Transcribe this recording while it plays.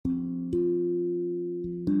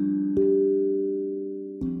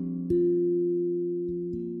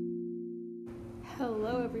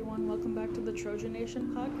the Trojan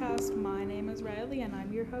Nation podcast. My name is Riley and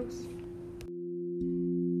I'm your host.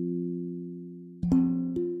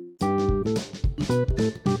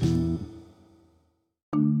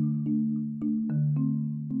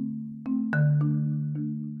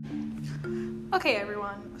 Okay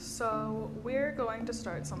everyone, so we're going to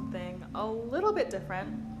start something a little bit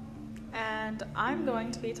different, and I'm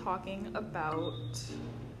going to be talking about,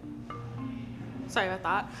 I'm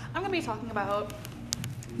going to be talking about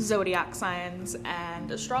zodiac signs and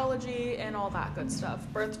astrology and all that good stuff,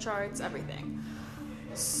 birth charts, everything.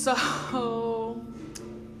 So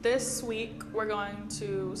this week we're going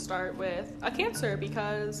to start with a Cancer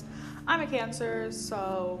because I'm a Cancer,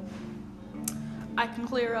 so I can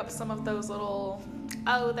clear up some of those little,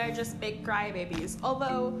 they're just big crybabies.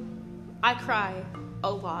 Although I cry a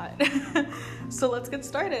lot. So let's get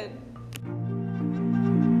started.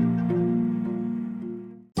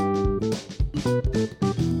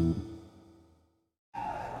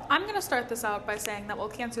 I'm going to start this out by saying that while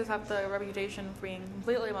Cancers have the reputation for being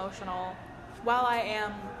completely emotional, while I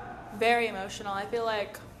am very emotional, I feel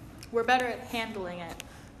like we're better at handling it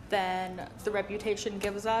than the reputation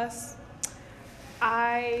gives us.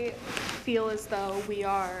 I feel as though we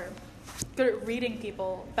are good at reading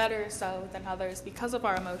people, better so than others because of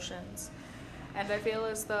our emotions. And I feel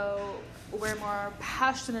as though we're more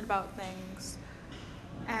passionate about things.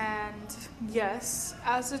 And yes,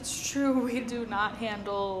 as it's true, we do not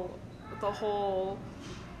handle the whole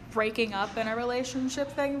breaking up in a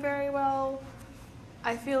relationship thing very well.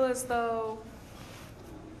 I feel as though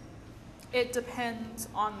it depends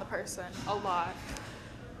on the person a lot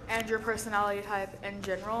and your personality type in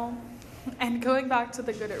general. And going back to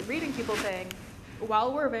the good at reading people thing,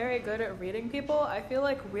 while we're very good at reading people, I feel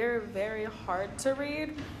like we're very hard to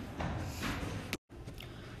read.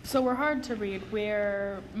 So we're hard to read.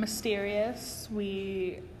 We're mysterious.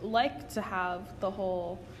 We like to have the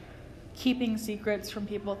whole keeping secrets from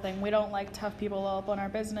people thing. We don't like to have people all up on our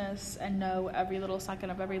business and know every little second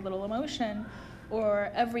of every little emotion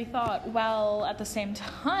or every thought, while at the same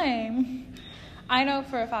time, I know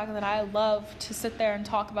for a fact that I love to sit there and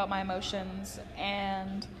talk about my emotions,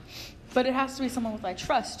 but it has to be someone with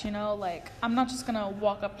trust, like I'm not just gonna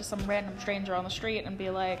walk up to some random stranger on the street and be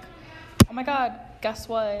like, oh my god, guess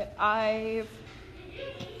what, I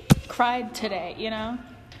cried today,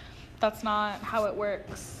 That's not how it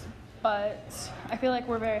works. But I feel like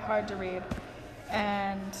we're very hard to read,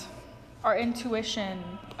 and our intuition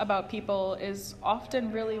about people is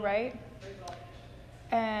often really right.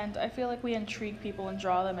 And I feel like we intrigue people and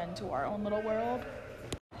draw them into our own little world.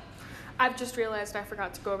 I've just realized I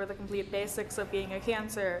forgot to go over the complete basics of being a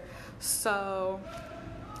Cancer. So,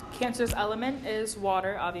 Cancer's element is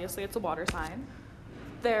water. Obviously, it's a water sign.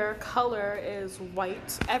 Their color is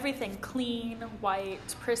white. Everything clean,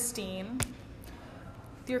 white, pristine.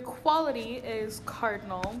 Their quality is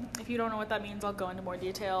cardinal. If you don't know what that means, I'll go into more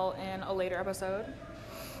detail in a later episode.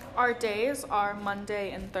 Our days are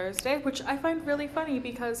Monday and Thursday, which I find really funny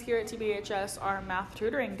because here at TBHS, our math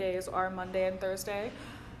tutoring days are Monday and Thursday,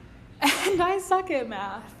 and I suck at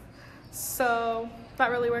math, so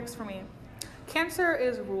that really works for me. Cancer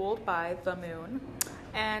is ruled by the moon,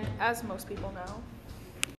 and as most people know,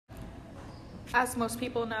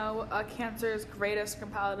 a Cancer's greatest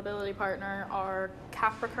compatibility partner are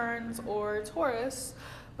Capricorns or Taurus,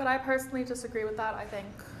 but I personally disagree with that. I think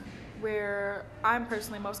I'm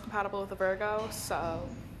personally most compatible with a Virgo, so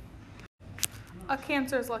a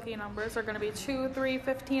Cancer's lucky numbers are going to be 2, 3,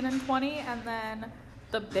 15, and 20, and then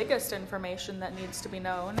the biggest information that needs to be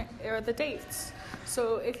known are the dates.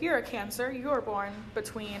 So if you're a Cancer, you were born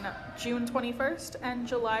between June 21st and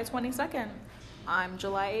July 22nd. I'm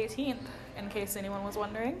July 18th, in case anyone was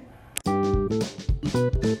wondering.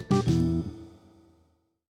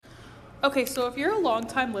 Okay, so if you're a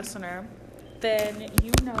longtime listener, then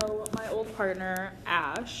you know my old partner,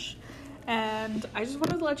 Ash, and I just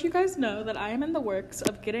wanted to let you guys know that I am in the works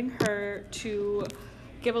of getting her to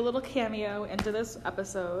give a little cameo into this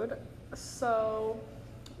episode. So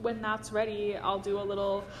when that's ready, I'll do a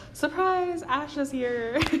little surprise, Ash is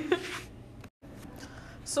here.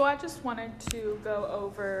 So I just wanted to go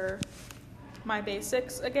over my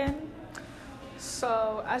basics again.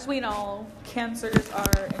 So as we know, Cancers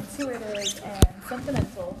are intuitive and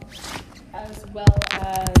sentimental, as well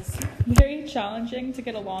as very challenging to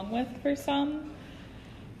get along with for some,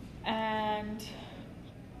 and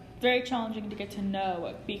very challenging to get to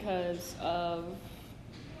know because of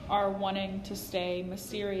our wanting to stay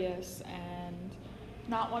mysterious and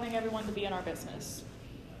not wanting everyone to be in our business.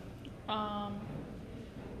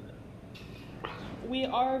 We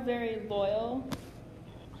are very loyal,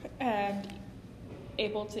 and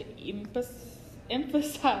able to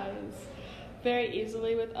emphasize very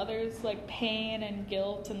easily with others, like pain and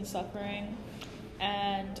guilt and suffering.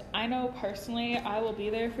 And I know personally I will be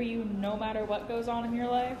there for you no matter what goes on in your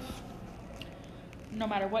life, no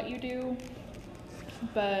matter what you do.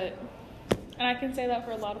 And I can say that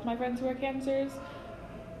for a lot of my friends who are Cancers.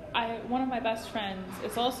 One of my best friends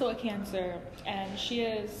is also a Cancer, and she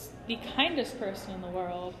is the kindest person in the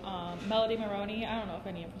world. Melody Maroney, I don't know if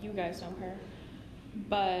any of you guys know her,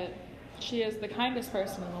 but she is the kindest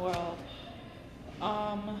person in the world.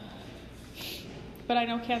 But I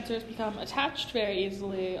know Cancers become attached very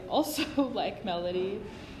easily, also like Melody.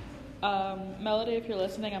 Melody, if you're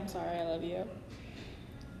listening, I'm sorry, I love you.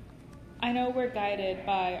 I know we're guided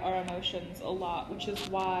by our emotions a lot, which is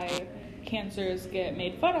why Cancers get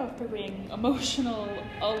made fun of for being emotional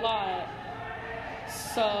a lot.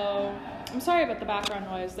 So, I'm sorry about the background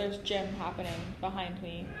noise. There's gym happening behind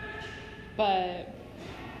me. But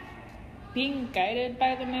being guided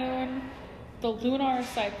by the moon, the lunar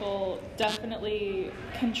cycle definitely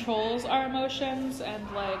controls our emotions and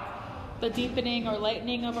like the deepening or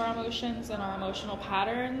lightening of our emotions and our emotional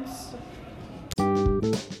patterns.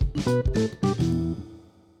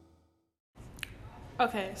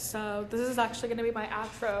 Okay, so this is actually going to be my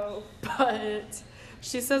outro, but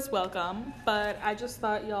she says welcome, but I just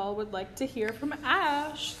thought y'all would like to hear from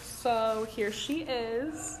Ash, so here she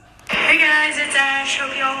is. Hey guys, it's Ash.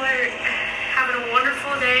 Hope y'all are having a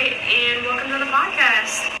wonderful day, and welcome to the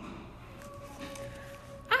podcast.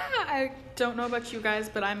 I don't know about you guys,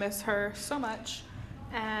 but I miss her so much,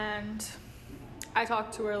 and I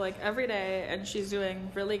talk to her like every day, and she's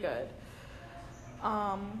doing really good.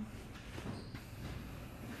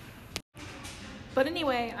 But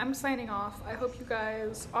anyway, I'm signing off. I hope you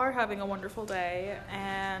guys are having a wonderful day,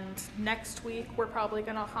 and next week we're probably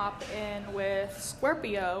gonna hop in with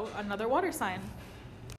Scorpio, another water sign.